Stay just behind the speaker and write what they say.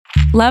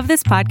Love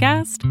this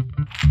podcast?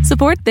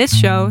 Support this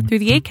show through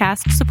the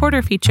Acast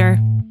supporter feature.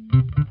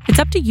 It's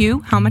up to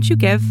you how much you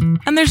give,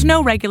 and there's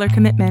no regular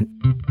commitment.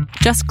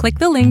 Just click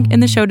the link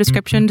in the show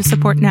description to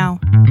support now.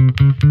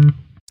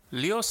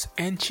 Lios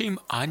Enchim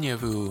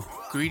Anyavu.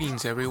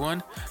 Greetings,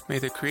 everyone. May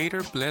the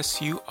Creator bless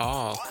you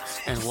all.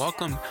 And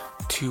welcome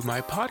to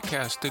my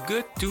podcast, the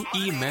Good to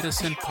E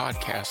Medicine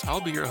Podcast. I'll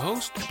be your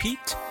host,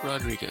 Pete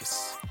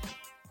Rodriguez.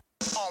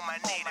 All my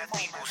native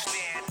people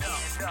stand up.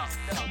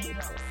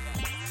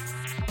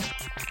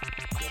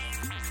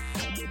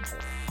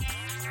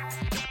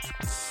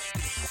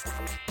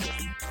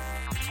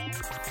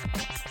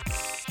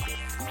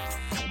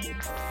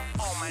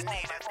 All my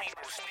native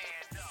people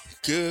stand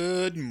up.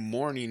 Good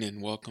morning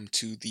and welcome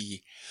to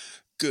the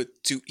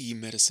Good to E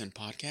Medicine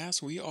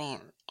Podcast. We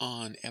are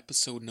on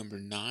episode number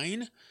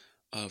 9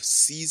 of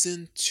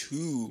season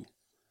 2.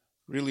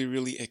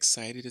 Really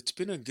excited. It's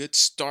been a good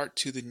start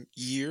to the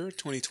year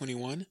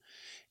 2021.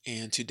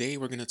 And today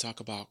we're going to talk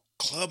about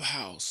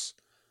Clubhouse,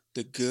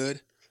 the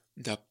good,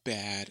 the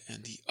bad,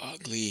 and the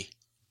ugly.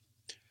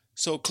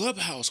 So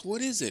Clubhouse,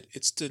 what is it?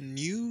 It's the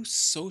new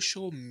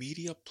social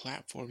media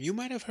platform. You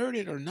might have heard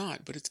it or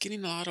not, but it's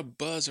getting a lot of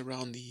buzz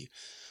around the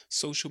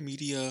social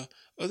media,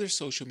 other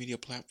social media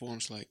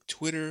platforms like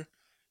Twitter,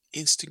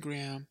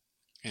 Instagram,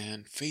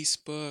 and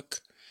Facebook.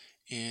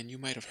 And you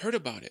might have heard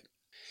about it.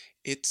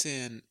 It's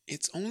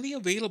only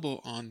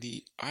available on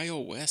the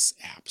iOS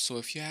app. So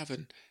if you have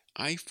an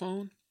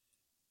iPhone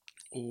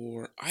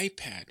or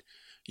iPad,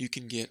 you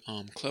can get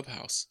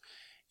Clubhouse.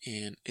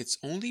 And it's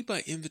only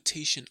by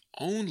invitation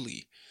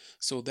only.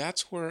 So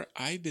that's where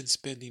I've been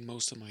spending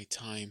most of my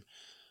time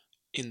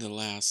in the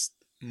last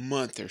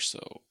month or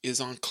so,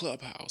 is on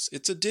Clubhouse.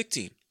 It's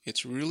addicting.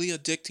 It's really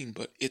addicting,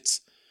 but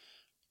it's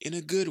in a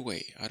good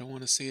way. I don't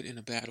want to say it in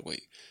a bad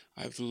way.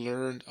 I've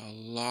learned a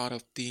lot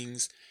of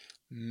things,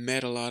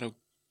 met a lot of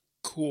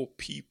cool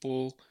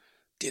people,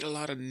 did a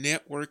lot of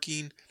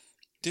networking,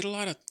 did a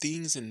lot of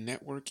things in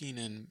networking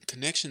and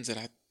connections that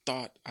I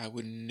thought I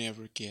would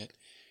never get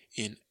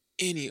in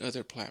any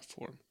other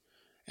platform.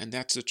 And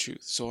that's the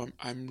truth. So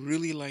I'm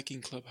really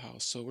liking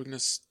Clubhouse. So we're going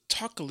to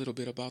talk a little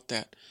bit about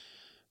that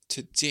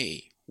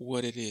today,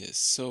 what it is.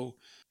 So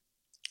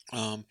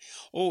and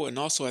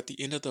also at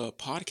the end of the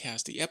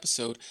podcast, the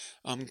episode,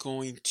 I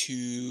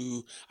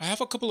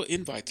have a couple of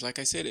invites. Like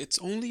I said, it's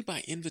only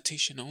by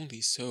invitation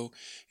only. So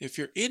if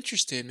you're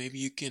interested, maybe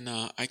you can,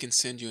 I can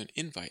send you an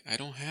invite. I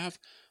don't have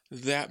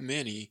that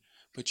many,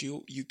 but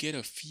you get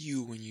a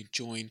few when you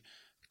join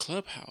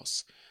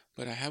Clubhouse.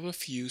 But I have a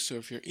few, so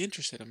if you're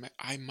interested,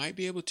 I might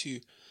be able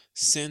to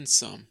send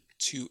some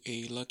to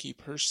a lucky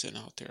person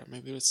out there. I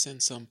might be able to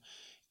send some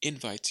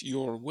invites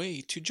your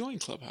way to join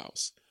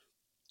Clubhouse.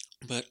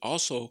 But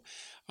also,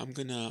 I'm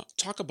going to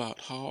talk about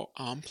how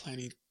I'm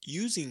planning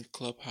using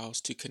Clubhouse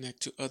to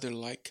connect to other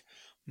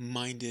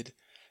like-minded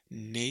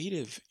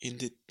native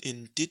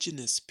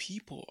indigenous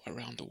people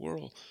around the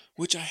world,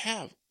 which I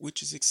have,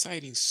 which is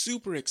exciting,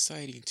 super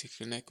exciting to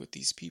connect with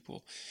these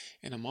people.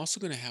 And I'm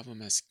also going to have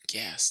them as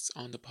guests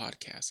on the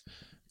podcast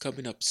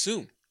coming up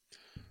soon.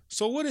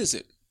 So what is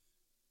it?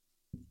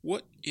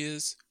 What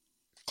is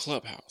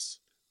Clubhouse?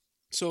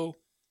 So,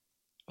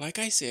 like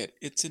I said,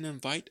 it's an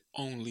invite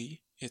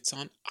only. It's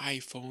on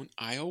iPhone,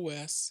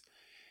 iOS,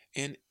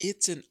 and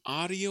it's an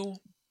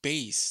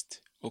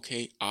audio-based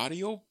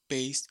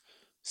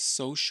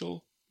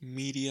social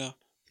media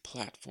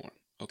platform,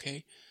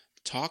 okay?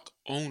 Talk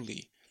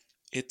only.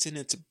 It's in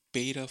its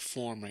beta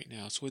form right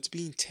now, so it's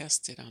being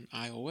tested on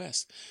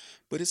iOS,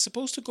 but it's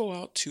supposed to go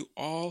out to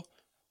all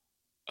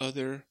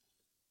other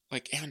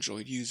like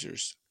Android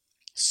users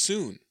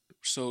soon.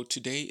 So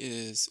today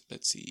is,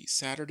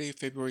 Saturday,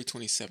 February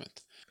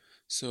 27th.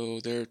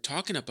 So they're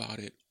talking about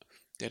it,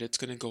 that it's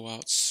going to go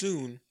out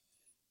soon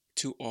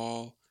to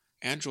all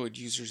Android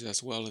users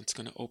as well. And it's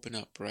going to open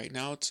up. Right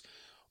now, it's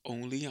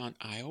only on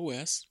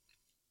iOS.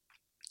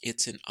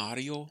 It's an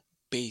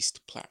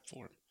audio-based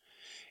platform.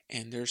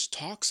 And there's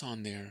talks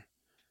on there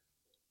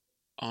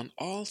on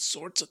all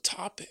sorts of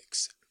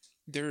topics.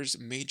 There's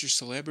major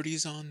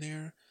celebrities on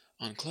there.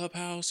 On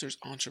Clubhouse, there's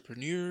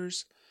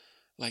entrepreneurs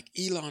like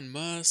Elon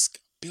Musk,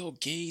 Bill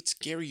Gates,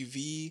 Gary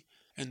Vee.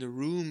 And the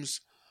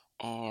rooms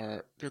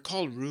they're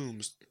called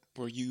rooms,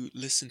 where you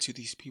listen to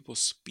these people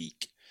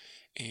speak.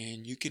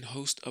 And you can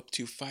host up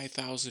to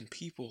 5,000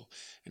 people.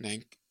 And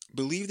I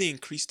believe they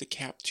increased the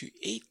cap to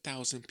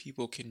 8,000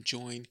 people can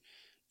join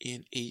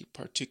in a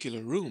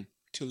particular room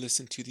to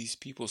listen to these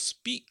people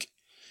speak.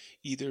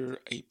 Either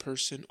a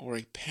person or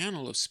a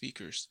panel of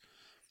speakers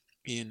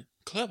in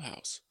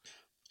Clubhouse.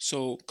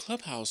 So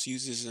Clubhouse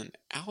uses an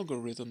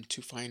algorithm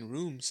to find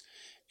rooms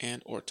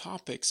and or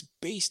topics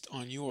based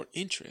on your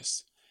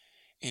interests.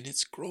 And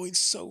it's growing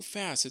so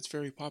fast. It's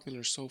very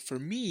popular. So for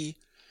me,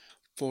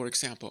 for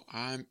example,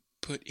 I'm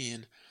put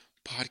in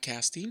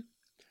podcasting.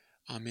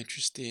 I'm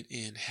interested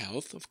in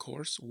health, of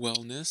course,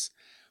 wellness,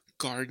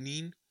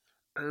 gardening,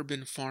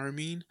 urban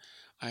farming.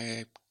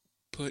 I'm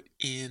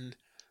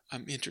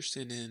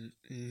interested in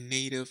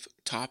native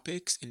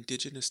topics,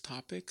 indigenous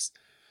topics,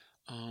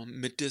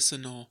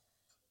 medicinal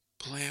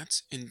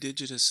plants,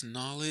 indigenous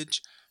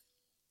knowledge.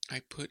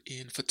 I put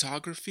in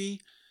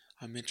photography.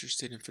 I'm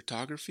interested in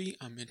photography.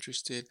 I'm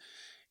interested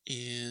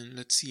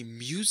in,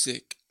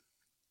 music,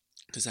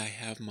 because I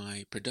have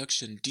my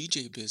production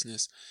DJ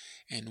business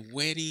and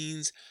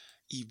weddings,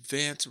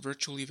 events,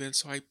 virtual events.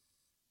 So I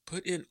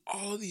put in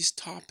all of these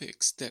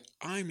topics that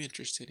I'm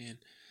interested in.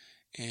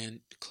 And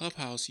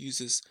Clubhouse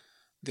uses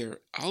their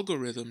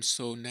algorithm.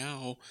 So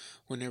now,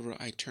 whenever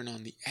I turn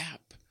on the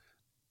app,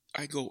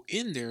 I go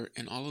in there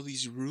and all of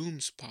these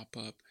rooms pop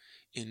up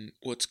in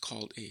what's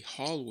called a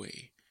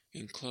hallway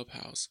in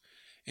Clubhouse.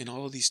 And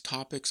all of these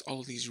topics, all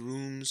of these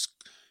rooms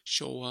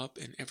show up,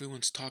 and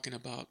everyone's talking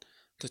about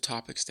the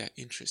topics that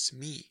interest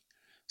me.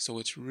 So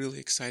it's really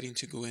exciting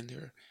to go in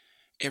there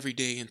every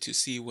day and to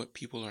see what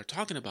people are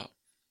talking about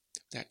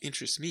that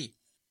interests me.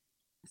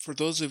 For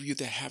those of you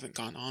that haven't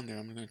gone on there,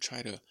 I'm going to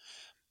try to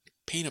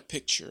paint a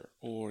picture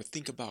or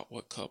think about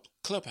what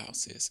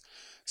Clubhouse is.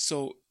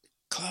 So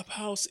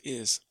Clubhouse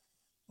is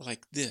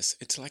like this.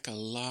 It's like a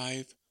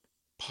live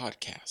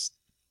podcast.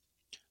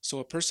 So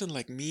a person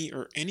like me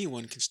or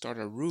anyone can start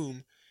a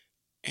room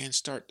and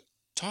start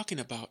talking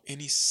about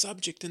any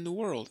subject in the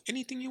world,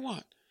 anything you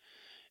want.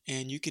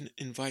 And you can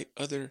invite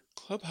other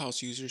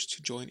Clubhouse users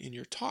to join in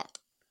your talk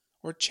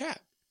or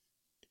chat,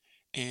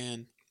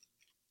 and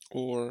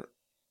or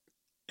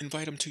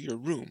invite them to your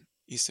room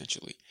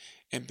essentially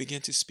and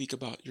begin to speak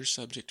about your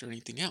subject or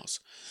anything else.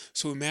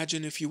 So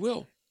imagine, if you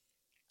will,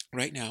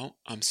 right now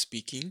I'm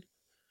speaking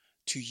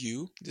to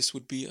you. This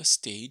would be a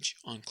stage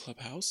on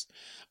Clubhouse.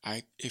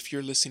 If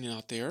you're listening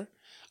out there,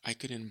 I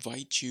could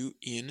invite you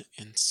in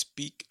and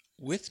speak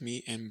with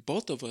me, and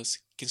both of us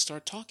can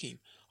start talking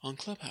on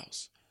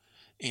Clubhouse.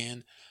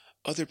 And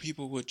other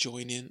people would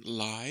join in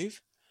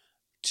live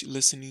to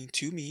listening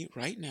to me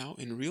right now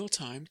in real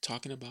time,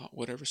 talking about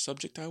whatever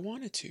subject I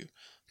wanted to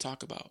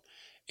talk about.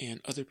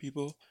 And other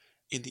people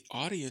in the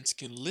audience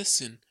can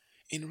listen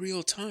in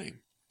real time.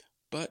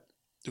 But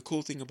the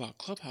cool thing about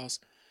Clubhouse,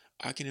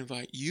 I can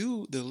invite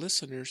you, the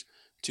listeners,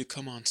 to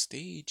come on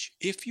stage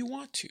if you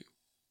want to.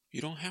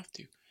 You don't have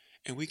to.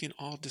 And we can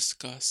all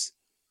discuss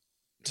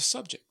the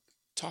subject,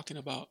 talking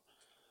about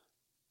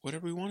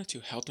whatever we wanted to: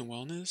 health and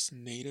wellness,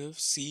 native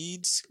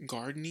seeds,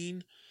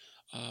 gardening,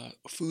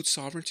 food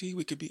sovereignty.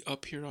 We could be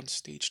up here on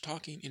stage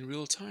talking in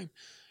real time,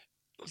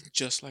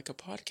 just like a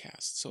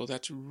podcast. So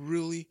that's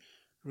really,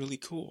 really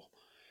cool.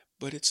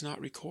 But it's not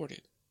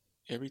recorded.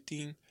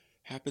 Everything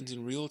happens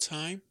in real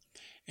time.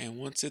 And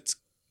once it's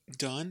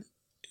done,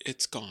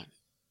 it's gone.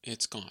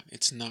 It's gone.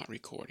 It's not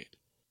recorded.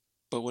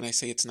 But when I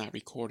say it's not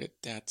recorded,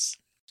 that's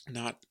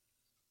not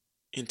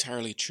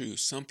entirely true.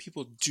 Some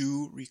people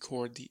do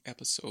record the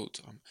episodes.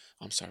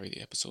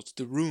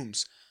 The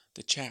rooms,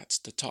 the chats,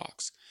 the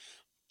talks.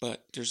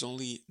 But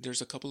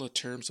there's a couple of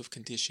terms of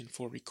condition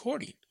for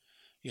recording.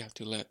 You have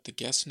to let the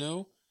guests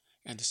know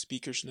and the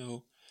speakers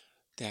know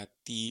that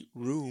the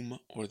room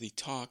or the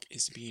talk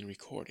is being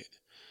recorded.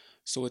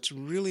 So it's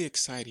really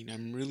exciting.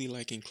 I'm really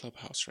liking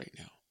Clubhouse right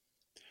now.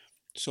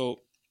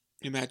 So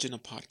imagine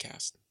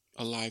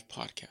a live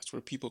podcast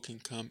where people can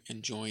come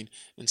and join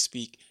and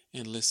speak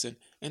and listen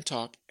and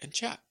talk and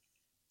chat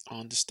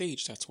on the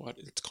stage. That's what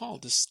it's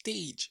called, the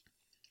stage.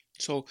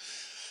 So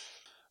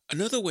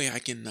another way I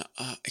can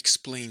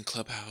explain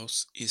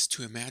Clubhouse is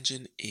to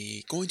imagine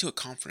going to a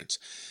conference.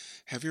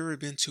 Have you ever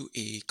been to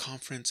a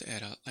conference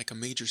at a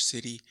major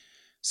city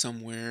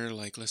somewhere,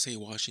 like let's say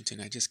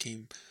Washington? I just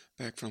came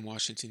back from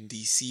Washington,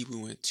 D.C. We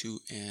went to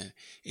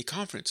a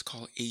conference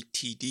called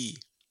ATD.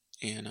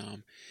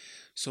 And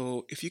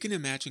so if you can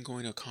imagine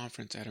going to a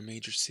conference at a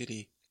major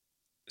city,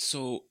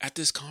 so at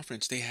this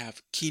conference, they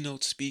have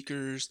keynote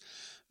speakers,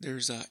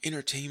 there's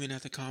entertainment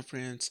at the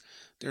conference,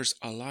 there's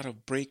a lot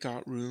of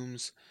breakout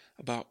rooms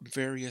about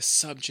various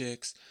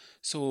subjects.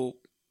 So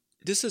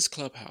this is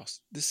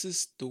Clubhouse. This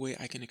is the way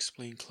I can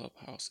explain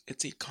Clubhouse.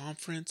 It's a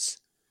conference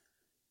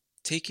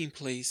taking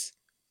place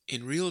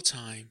in real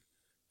time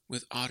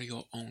with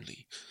audio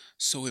only.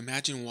 So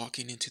imagine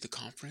walking into the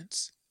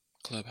conference,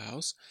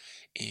 Clubhouse,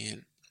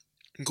 and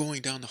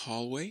going down the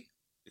hallway.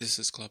 This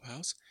is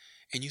Clubhouse.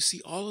 And you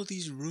see all of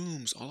these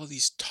rooms, all of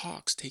these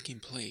talks taking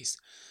place.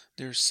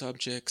 There's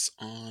subjects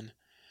on.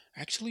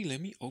 Actually,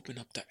 let me open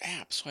up the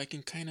app so I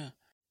can kind of,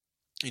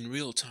 in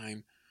real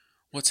time,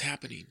 what's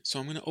happening. So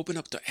I'm going to open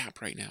up the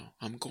app right now.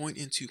 I'm going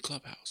into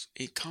Clubhouse,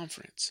 a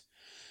conference.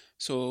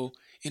 So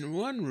in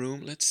one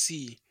room, let's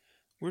see,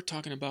 we're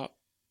talking about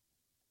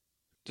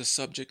the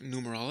subject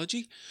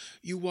numerology.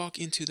 You walk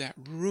into that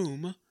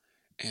room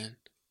and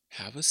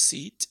have a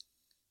seat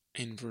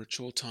in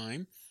virtual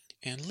time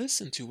and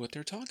listen to what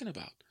they're talking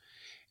about.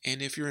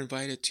 And if you're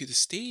invited to the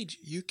stage,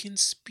 you can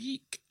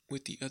speak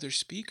with the other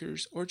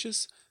speakers or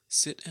just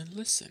sit and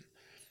listen.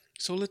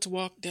 So let's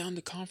walk down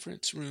the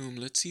conference room.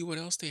 Let's see what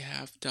else they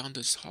have down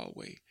this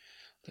hallway.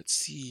 Let's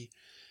see.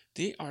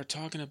 They are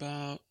talking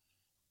about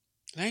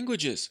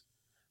languages.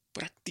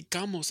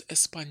 Practicamos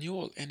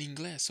español and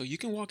inglés. So you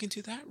can walk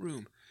into that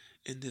room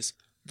in this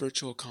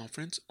virtual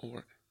conference,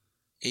 or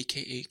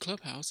aka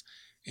Clubhouse,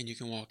 and you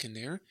can walk in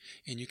there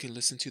and you can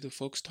listen to the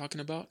folks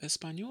talking about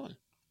español.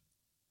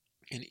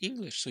 and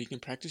English, so you can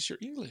practice your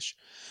English.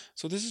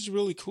 So this is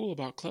really cool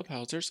about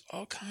Clubhouse. There's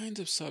all kinds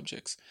of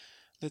subjects.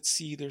 Let's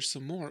see, there's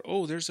some more.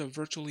 Oh, there's a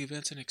virtual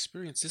events and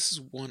experience. This is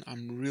one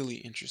I'm really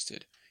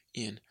interested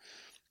in.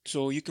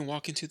 So you can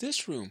walk into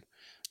this room.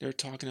 They're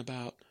talking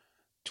about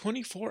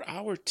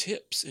 24-hour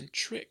tips and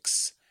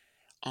tricks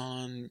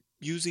on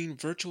using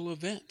virtual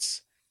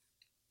events.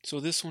 So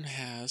this one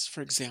has,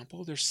 for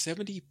example, there's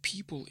 70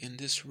 people in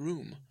this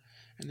room,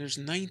 and there's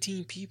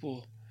 19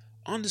 people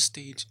on the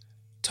stage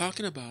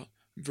talking about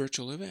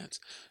virtual events.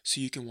 So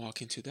you can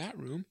walk into that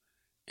room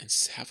and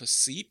have a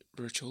seat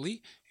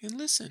virtually and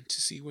listen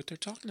to see what they're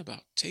talking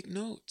about. Take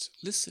notes,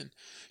 listen.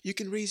 You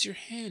can raise your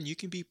hand. You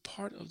can be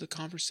part of the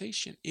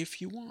conversation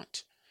if you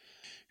want.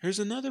 Here's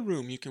another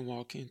room you can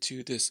walk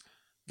into this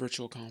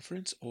virtual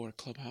conference or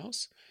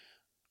Clubhouse.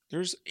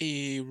 There's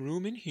a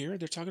room in here.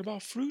 They're talking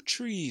about fruit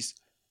trees,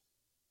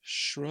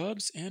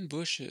 shrubs, and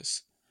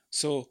bushes.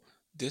 So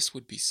this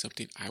would be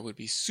something I would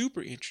be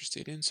super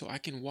interested in, so I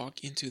can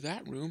walk into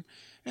that room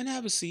and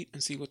have a seat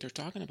and see what they're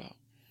talking about.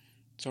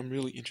 So I'm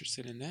really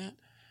interested in that.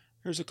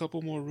 There's a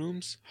couple more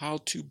rooms. How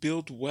to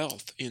build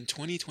wealth in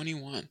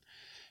 2021.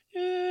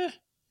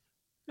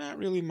 Not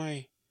really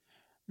my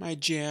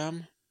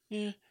jam.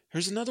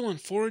 Here's another one.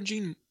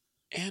 Foraging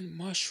and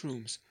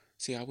mushrooms.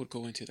 See, I would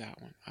go into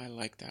that one. I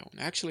like that one.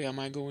 Actually, I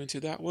might go into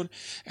that one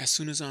as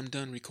soon as I'm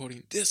done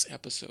recording this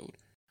episode.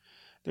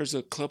 There's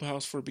a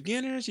Clubhouse for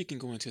beginners. You can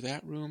go into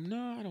that room.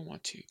 No, I don't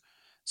want to.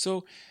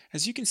 So,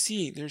 as you can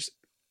see,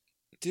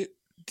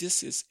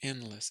 this is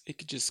endless. It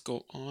could just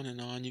go on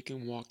and on. You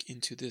can walk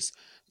into this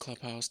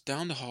Clubhouse,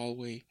 down the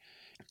hallway,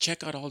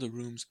 check out all the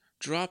rooms,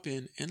 drop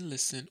in and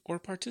listen or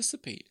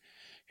participate.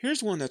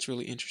 Here's one that's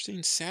really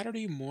interesting.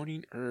 Saturday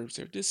morning herbs.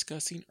 They're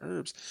discussing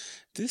herbs.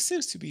 This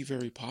seems to be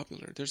very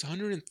popular. There's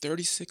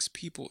 136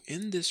 people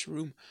in this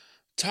room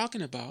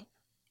talking about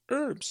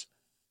herbs.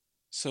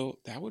 So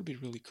that would be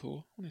really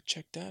cool. I want to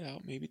check that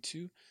out maybe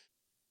too.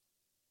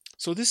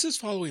 So this is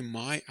following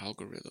my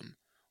algorithm,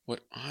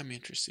 what I'm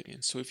interested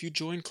in. So if you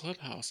join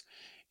Clubhouse,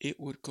 it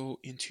would go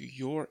into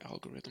your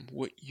algorithm,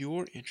 what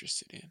you're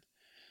interested in.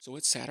 So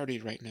it's Saturday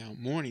right now,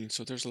 morning,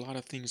 so there's a lot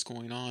of things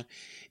going on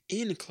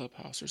in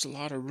Clubhouse. There's a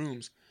lot of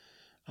rooms.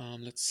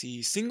 Let's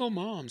see. Single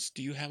moms,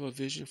 do you have a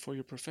vision for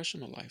your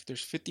professional life? There's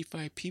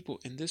 55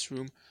 people in this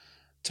room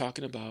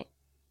talking about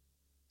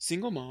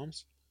single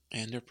moms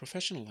and their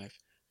professional life.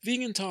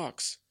 Vegan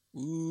talks.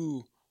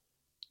 Ooh,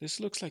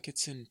 this looks like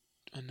it's in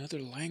another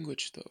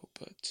language though,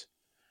 but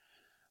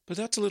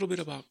that's a little bit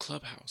about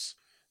Clubhouse.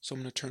 So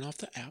I'm going to turn off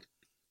the app.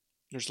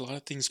 There's a lot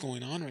of things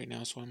going on right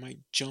now, so I might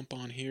jump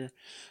on here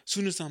as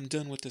soon as I'm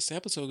done with this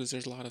episode, because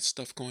there's a lot of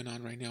stuff going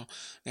on right now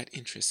that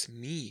interests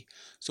me.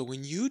 So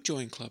when you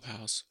join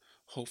Clubhouse,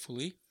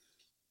 hopefully,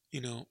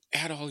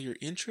 add all your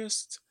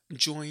interests,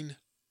 join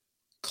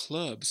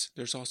clubs.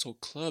 There's also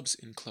clubs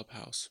in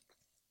Clubhouse.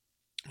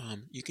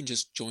 You can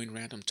just join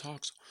random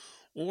talks,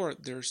 or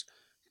there's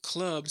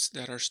clubs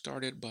that are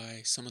started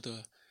by some of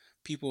the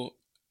people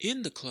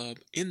in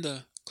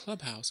the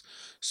Clubhouse.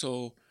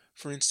 So,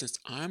 for instance,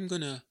 I'm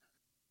going to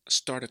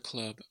start a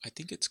club. I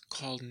think it's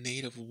called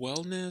Native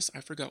Wellness.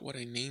 I forgot what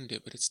I named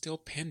it, but it's still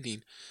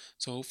pending.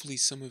 So hopefully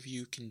some of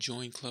you can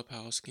join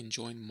Clubhouse, can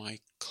join my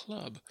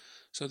club.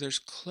 So there's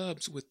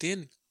clubs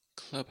within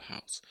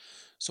Clubhouse.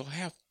 So I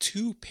have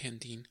 2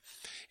 pending,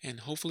 and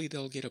hopefully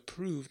they'll get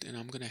approved, and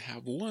I'm going to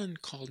have one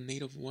called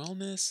Native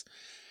Wellness.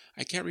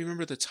 I can't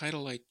remember the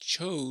title I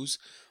chose,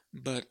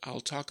 but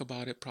I'll talk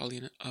about it probably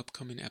in an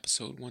upcoming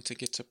episode once it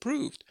gets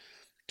approved.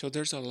 So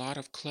there's a lot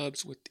of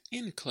clubs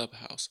within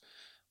Clubhouse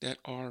that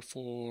are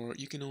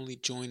you can only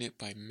join it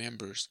by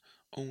members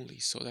only.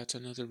 So that's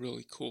another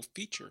really cool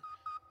feature.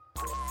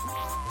 All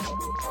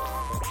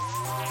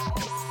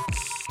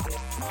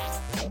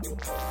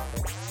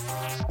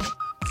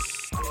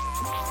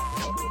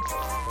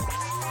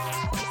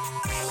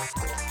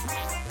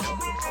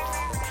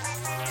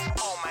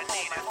my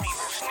native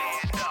people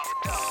stand up.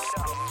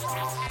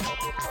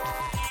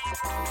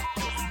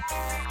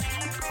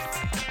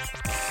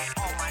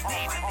 All my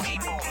native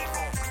people.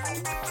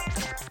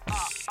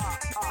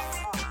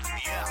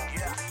 Yeah.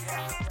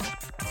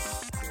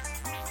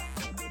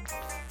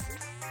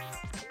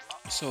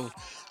 So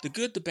the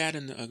good, the bad,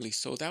 and the ugly.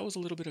 So that was a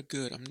little bit of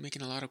good. I'm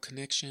making a lot of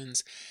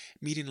connections,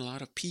 meeting a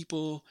lot of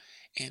people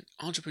and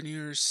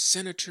entrepreneurs,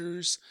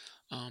 senators,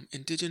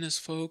 indigenous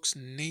folks,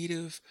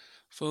 native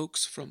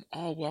folks from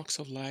all walks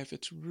of life.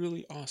 It's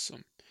really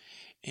awesome.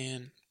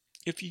 And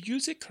if you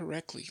use it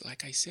correctly,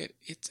 like I said,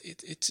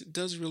 it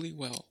does really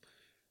well,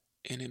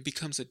 and it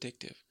becomes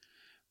addictive.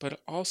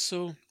 But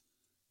also,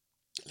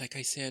 like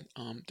I said,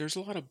 there's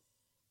a lot of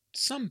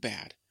some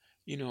bad,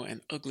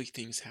 and ugly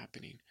things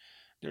happening.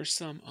 There's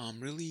some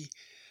really,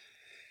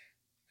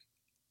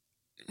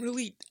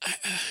 really,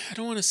 I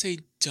don't want to say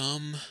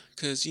dumb,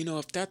 because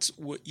if that's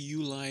what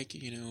you like,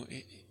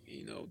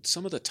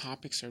 some of the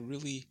topics are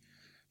really,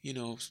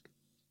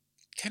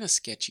 kind of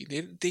sketchy.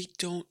 They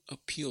don't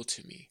appeal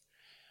to me.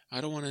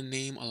 I don't want to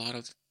name a lot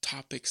of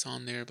topics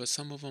on there, but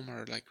some of them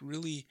are like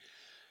really,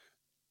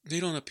 they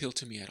don't appeal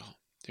to me at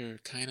all. They're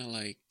kind of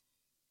like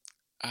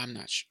I'm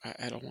not sure.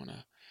 I don't want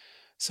to.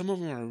 Some of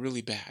them are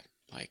really bad.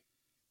 Like,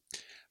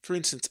 for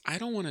instance, I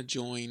don't want to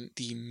join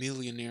the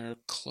millionaire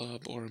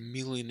club or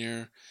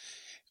millionaire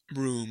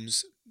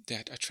rooms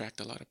that attract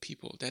a lot of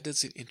people. That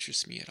doesn't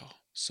interest me at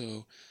all.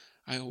 So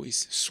I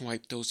always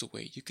swipe those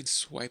away. You can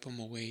swipe them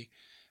away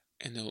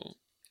and they'll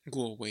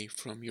go away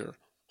from your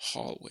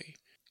hallway.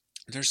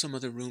 There's some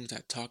other rooms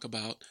that talk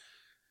about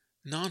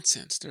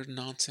nonsense. They're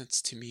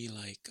nonsense to me,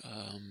 like,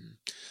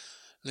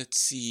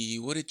 let's see,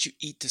 what did you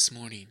eat this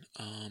morning?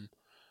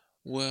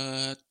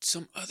 What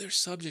some other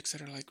subjects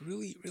that are like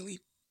really, really,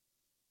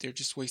 they're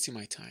just wasting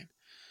my time.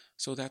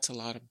 So that's a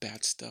lot of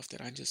bad stuff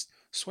that I just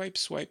swipe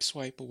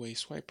away,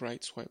 swipe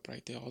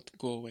right. They all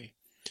go away.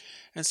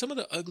 And some of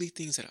the ugly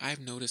things that I've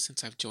noticed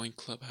since I've joined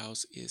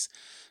Clubhouse is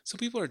some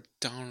people are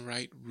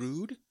downright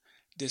rude,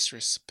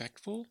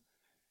 disrespectful,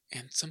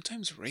 and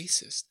sometimes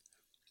racist.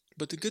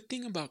 But the good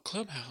thing about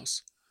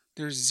Clubhouse,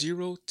 there's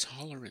zero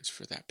tolerance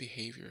for that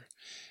behavior.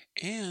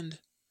 And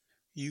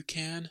you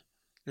can,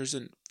 there's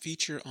a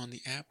feature on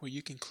the app where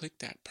you can click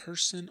that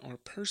person or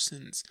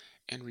persons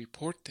and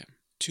report them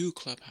to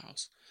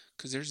Clubhouse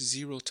because there's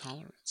zero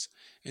tolerance.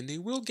 And they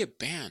will get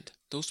banned.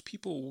 Those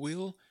people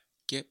will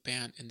get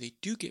banned, and they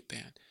do get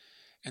banned.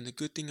 And the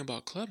good thing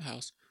about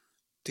Clubhouse,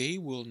 they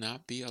will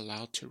not be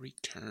allowed to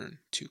return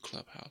to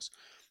Clubhouse.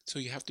 So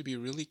you have to be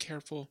really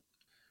careful.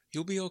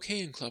 You'll be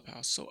okay in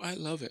Clubhouse. So I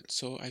love it.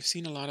 So I've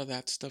seen a lot of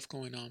that stuff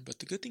going on. But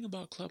the good thing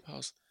about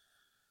Clubhouse,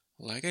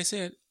 like I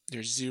said,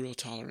 there's zero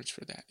tolerance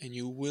for that. And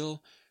you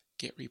will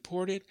get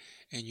reported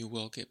and you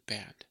will get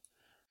banned.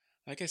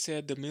 Like I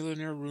said, the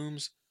millionaire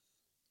rooms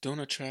don't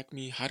attract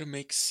me. How to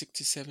make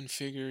 67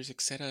 figures,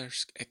 etc.,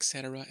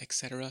 etc.,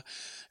 etc.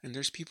 And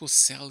there's people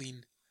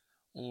selling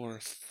or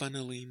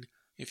funneling,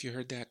 if you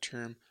heard that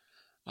term,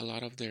 a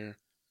lot of their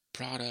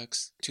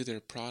products, to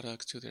their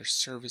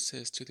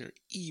services, to their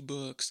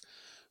ebooks,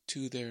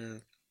 to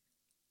their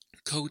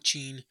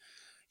coaching.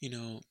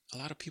 A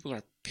lot of people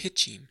are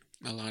pitching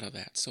a lot of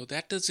that. So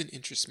that doesn't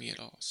interest me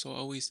at all. So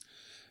always,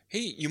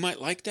 hey, you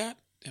might like that.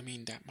 I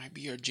mean, that might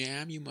be your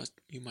jam. You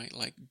might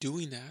like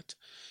doing that.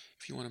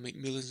 If you want to make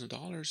millions of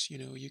dollars,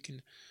 you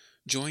can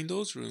join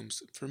those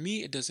rooms. For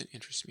me, it doesn't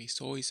interest me.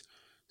 So always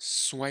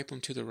swipe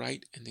them to the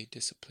right and they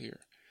disappear.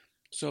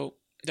 So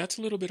that's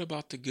a little bit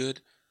about the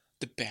good,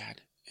 the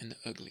bad, and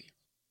the ugly.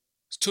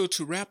 So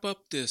to wrap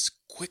up this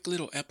quick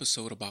little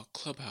episode about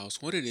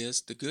Clubhouse, what it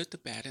is, the good, the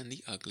bad, and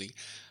the ugly,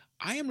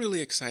 I am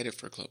really excited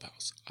for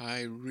Clubhouse.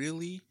 I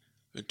really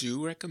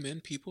do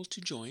recommend people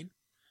to join.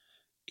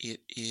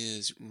 It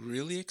is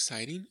really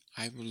exciting.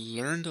 I've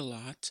learned a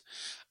lot.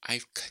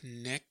 I've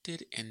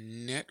connected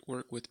and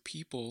networked with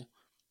people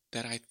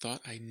that I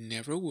thought I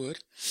never would,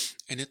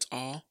 and it's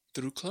all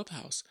through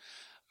Clubhouse.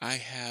 I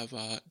have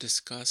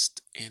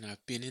discussed and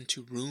I've been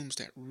into rooms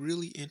that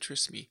really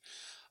interest me.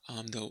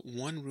 The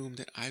one room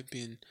that I've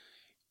been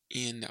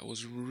in that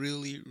was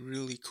really,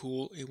 really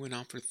cool, it went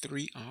on for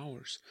 3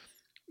 hours.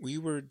 We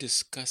were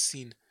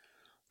discussing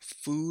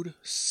food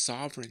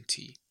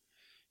sovereignty,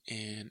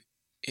 and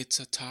it's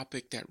a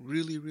topic that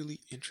really, really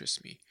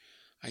interests me.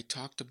 I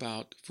talked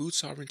about food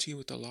sovereignty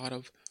with a lot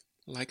of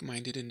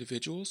like-minded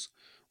individuals.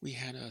 We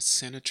had a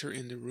senator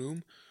in the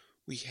room.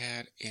 We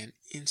had an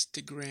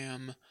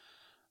Instagram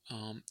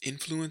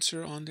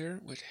influencer on there,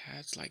 which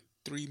has like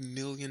 3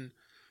 million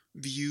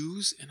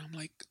views. And I'm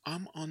like,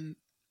 I'm on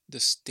the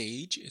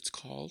stage, it's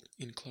called,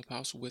 in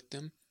Clubhouse with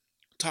them,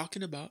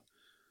 talking about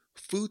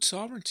food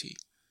sovereignty.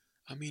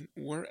 I mean,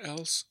 where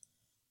else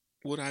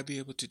would I be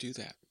able to do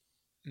that?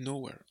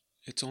 Nowhere.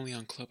 It's only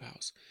on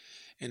Clubhouse.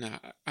 And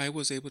I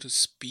was able to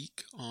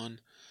speak on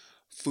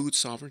food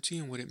sovereignty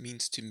and what it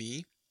means to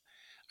me.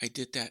 I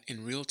did that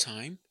in real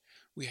time.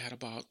 We had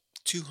about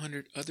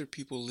 200 other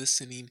people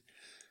listening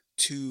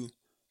to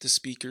the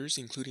speakers,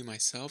 including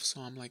myself.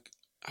 So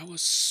I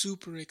was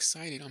super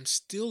excited. I'm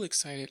still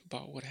excited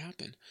about what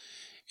happened.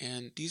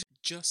 And these are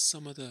just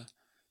some of the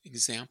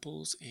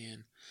examples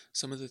and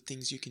some of the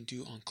things you can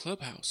do on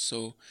Clubhouse.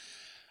 So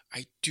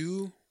I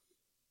do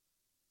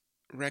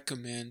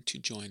recommend to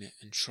join it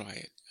and try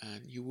it,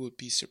 and you will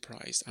be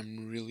surprised.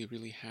 I'm really,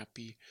 really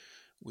happy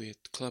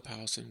with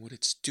Clubhouse and what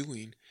it's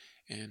doing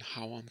and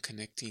how I'm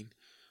connecting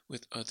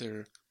with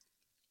other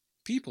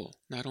people,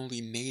 not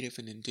only native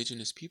and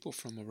indigenous people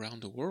from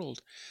around the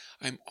world.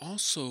 I'm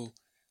also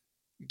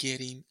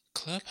getting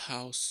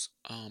Clubhouse,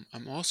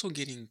 I'm also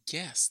getting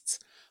guests.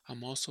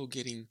 I'm also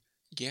getting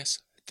guests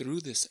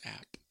through this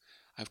app.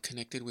 I've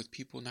connected with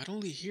people not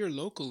only here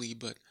locally,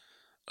 but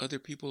other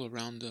people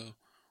around the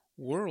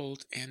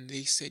world, and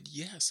they said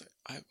yes.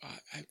 I've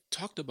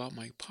talked about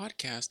my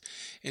podcast,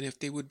 and if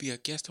they would be a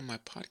guest on my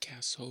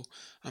podcast, so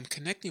I'm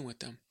connecting with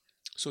them.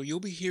 So you'll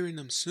be hearing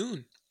them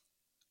soon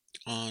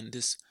on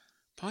this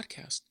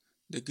podcast,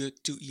 the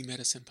Good to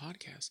Medicine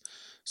podcast.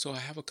 So I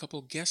have a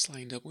couple guests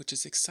lined up, which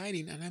is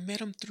exciting, and I met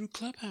them through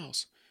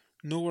Clubhouse,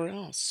 nowhere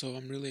else. So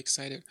I'm really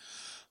excited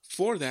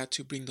for that,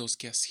 to bring those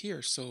guests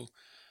here. So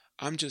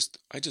I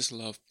just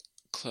love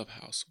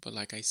Clubhouse. But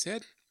like I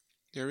said,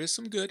 there is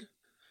some good,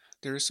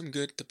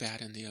 the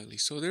bad, and the ugly.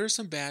 So there is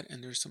some bad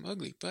and there's some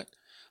ugly. But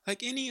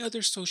Like any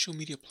other social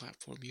media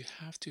platform, you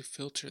have to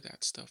filter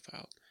that stuff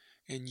out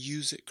and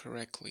use it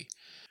correctly.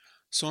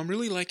 So I'm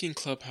really liking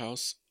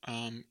Clubhouse.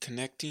 I'm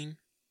connecting,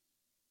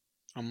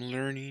 I'm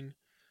learning,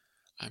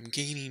 I'm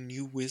gaining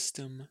new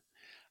wisdom,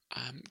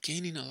 I'm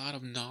gaining a lot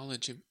of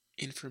knowledge and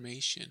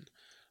information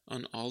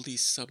on all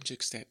these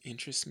subjects that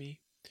interest me.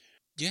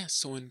 Yeah,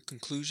 so in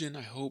conclusion,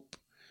 I hope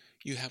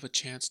you have a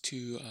chance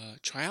to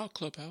try out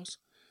Clubhouse,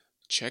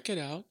 check it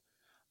out,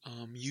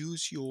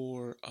 use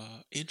your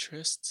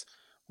interests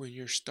when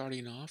you're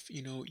starting off.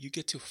 You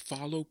get to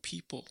follow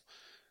people.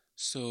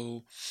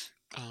 So,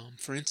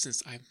 for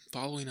instance, I'm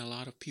following a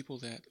lot of people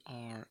that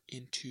are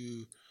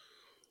into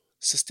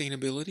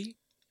sustainability,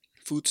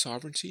 food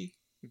sovereignty,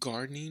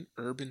 gardening,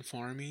 urban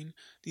farming.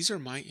 These are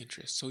my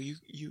interests. So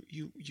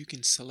you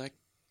can select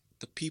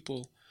the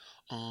people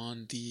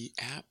on the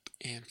app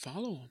and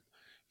follow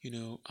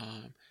them.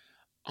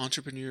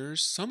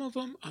 Entrepreneurs, some of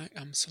them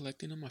I'm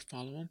selecting them, I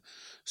follow them.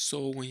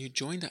 So when you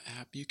join the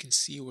app, you can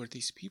see where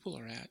these people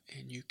are at,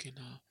 and you can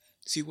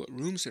see what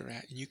rooms they're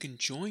at, and you can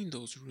join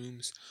those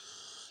rooms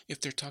if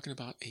they're talking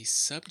about a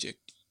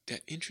subject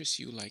that interests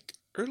you. Like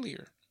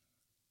earlier,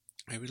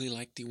 I really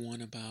liked the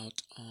one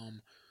about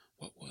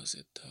what was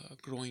it?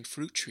 Growing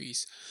fruit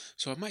trees.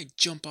 So I might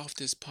jump off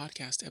this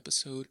podcast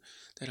episode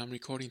that I'm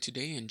recording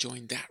today and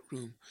join that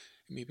room.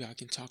 And maybe I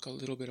can talk a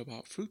little bit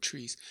about fruit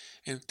trees.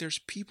 And if there's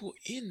people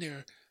in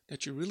there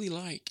that you really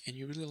like and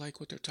you really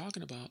like what they're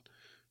talking about,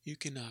 you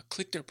can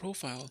click their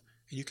profile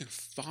and you can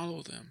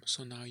follow them.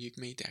 So now you've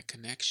made that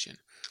connection,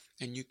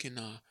 and you can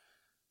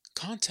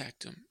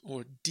contact them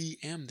or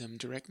DM them,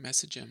 direct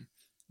message them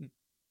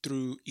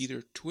through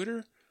either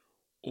Twitter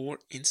or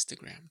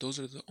Instagram. Those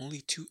are the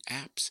only two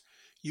apps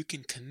you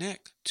can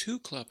connect to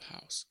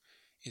Clubhouse,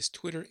 is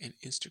Twitter and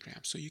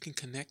Instagram. So you can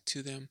connect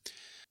to them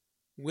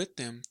with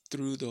them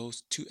through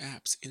those two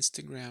apps,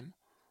 Instagram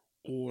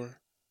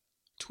or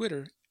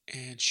Twitter,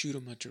 and shoot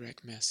them a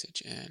direct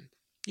message and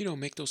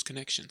make those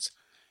connections.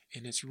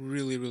 And it's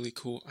really, really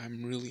cool.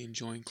 I'm really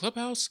enjoying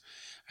Clubhouse.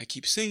 I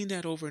keep saying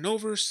that over and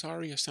over.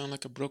 Sorry, I sound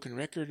like a broken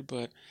record,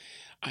 but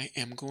I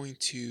am going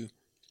to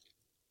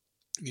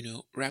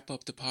wrap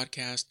up the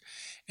podcast.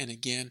 And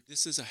again,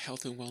 this is a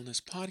health and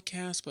wellness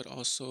podcast, but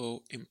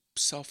also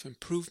self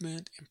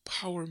improvement,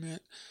 empowerment.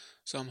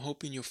 So I'm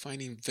hoping you're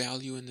finding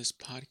value in this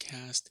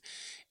podcast,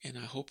 and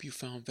I hope you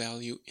found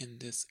value in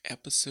this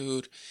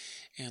episode.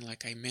 And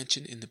like I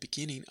mentioned in the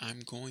beginning,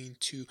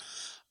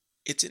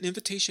 it's an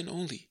invitation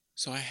only.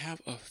 So I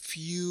have a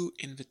few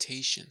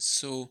invitations.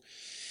 So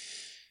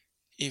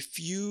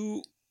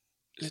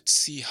let's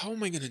see, how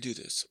am I going to do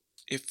this?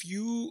 If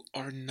you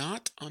are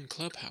not on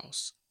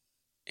Clubhouse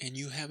and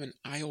you have an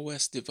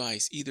iOS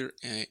device, either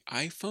an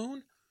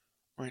iPhone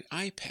or an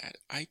iPad,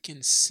 I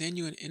can send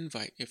you an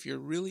invite if you're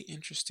really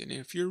interested and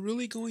if you're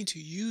really going to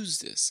use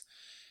this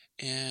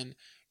and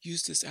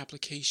use this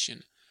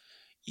application.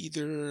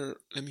 Either,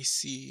 let me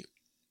see,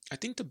 I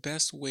think the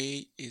best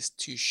way is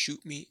to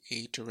shoot me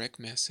a direct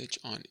message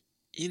on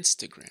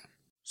Instagram.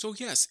 So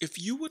yes,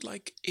 if you would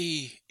like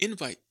a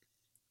invite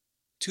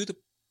to the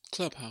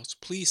Clubhouse,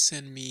 please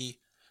send me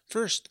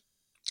first,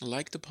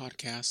 like the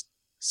podcast,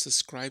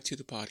 subscribe to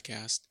the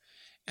podcast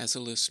as a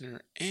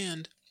listener,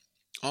 and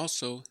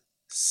also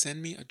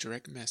send me a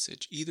direct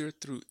message either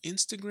through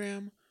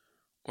Instagram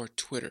or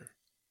Twitter.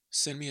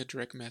 Send me a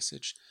direct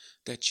message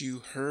that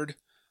you heard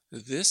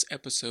this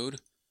episode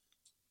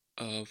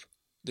of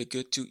the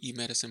Good to Eat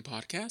Medicine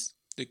podcast,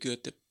 the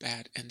good, the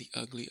bad, and the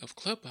ugly of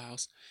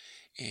Clubhouse,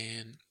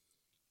 and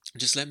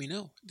just let me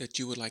know that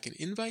you would like an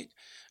invite.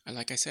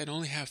 Like I said, I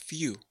only have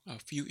a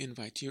few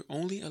invites. You're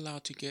only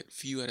allowed to get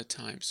few at a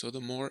time. So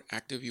the more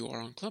active you are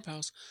on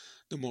Clubhouse,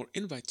 the more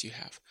invites you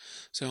have.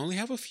 So I only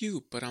have a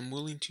few, but I'm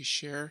willing to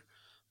share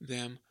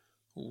them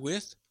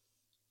with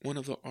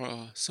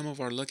some of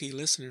our lucky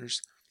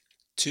listeners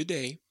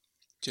today.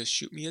 Just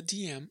shoot me a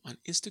DM on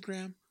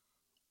Instagram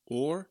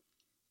or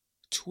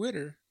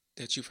Twitter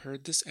that you've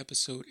heard this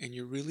episode and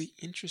you're really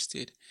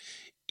interested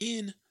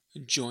in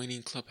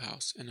joining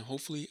Clubhouse, and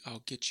hopefully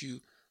I'll get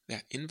you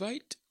that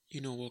invite.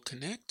 We'll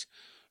connect,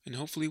 and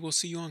hopefully we'll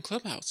see you on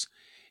Clubhouse.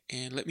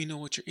 And let me know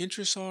what your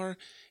interests are.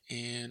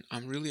 And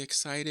I'm really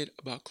excited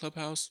about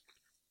Clubhouse,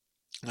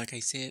 like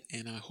I said,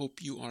 and I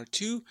hope you are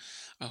too.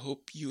 I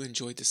hope you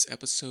enjoyed this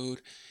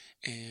episode.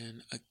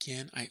 And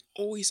again, I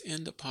always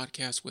end the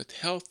podcast with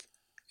health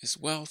is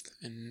wealth,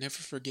 and never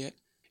forget.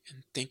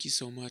 And thank you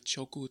so much,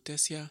 Choku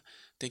Tesia.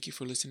 Thank you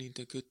for listening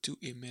to Good to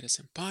a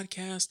Medicine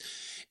podcast.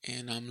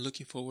 And I'm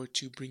looking forward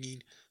to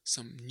bringing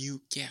some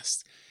new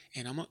guests.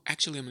 And I'm going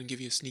to give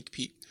you a sneak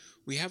peek.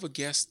 We have a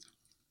guest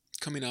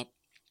coming up,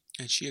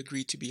 and she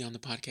agreed to be on the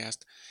podcast.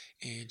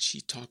 And she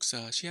talks,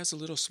 she has a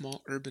little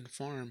small urban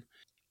farm.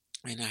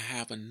 And I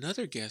have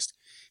another guest.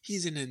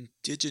 He's an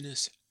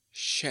indigenous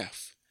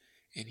chef,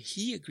 and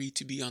he agreed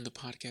to be on the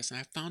podcast. And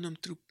I found him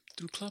through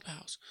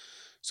Clubhouse.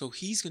 So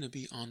he's going to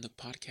be on the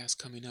podcast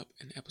coming up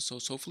in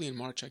episodes. Hopefully in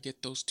March I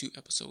get those 2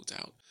 episodes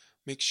out.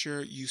 Make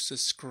sure you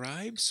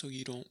subscribe so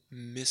you don't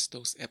miss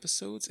those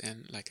episodes.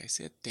 And like I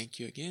said, thank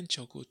you again,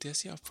 Choco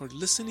Tesia, for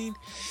listening.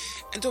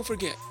 And don't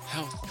forget,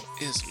 health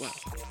is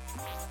wealth.